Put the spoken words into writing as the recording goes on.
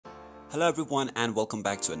Hello everyone and welcome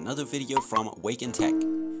back to another video from Wake&Tech.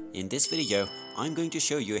 In this video, I'm going to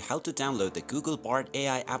show you how to download the Google Bard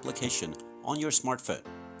AI application on your smartphone.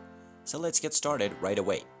 So let's get started right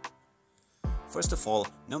away. First of all,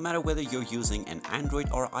 no matter whether you're using an Android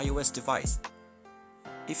or iOS device,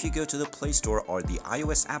 if you go to the Play Store or the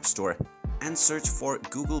iOS App Store and search for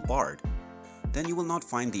Google Bard, then you will not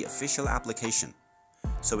find the official application.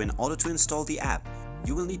 So in order to install the app,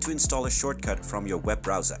 you will need to install a shortcut from your web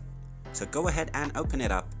browser. So go ahead and open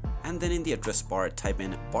it up, and then in the address bar type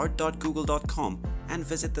in bard.google.com and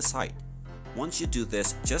visit the site. Once you do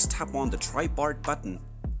this, just tap on the Try Bard button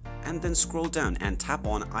and then scroll down and tap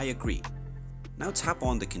on I agree. Now tap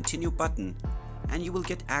on the Continue button and you will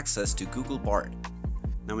get access to Google Bard.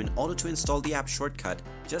 Now in order to install the app shortcut,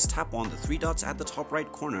 just tap on the three dots at the top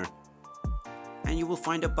right corner and you will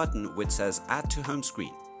find a button which says Add to Home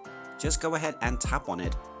Screen. Just go ahead and tap on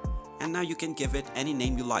it, and now you can give it any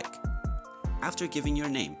name you like. After giving your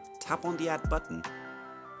name, tap on the Add button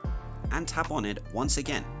and tap on it once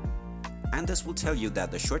again, and this will tell you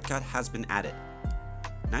that the shortcut has been added.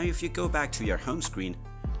 Now if you go back to your home screen,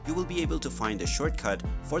 you will be able to find a shortcut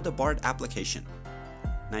for the Bard application.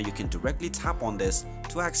 Now you can directly tap on this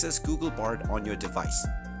to access Google Bard on your device.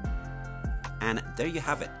 And there you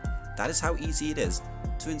have it. That is how easy it is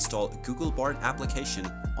to install Google Bard application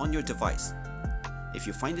on your device. If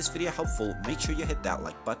you find this video helpful, make sure you hit that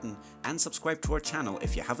like button and subscribe to our channel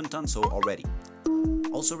if you haven't done so already.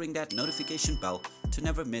 Also ring that notification bell to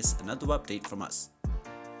never miss another update from us.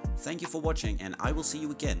 Thank you for watching and I will see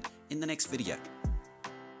you again in the next video.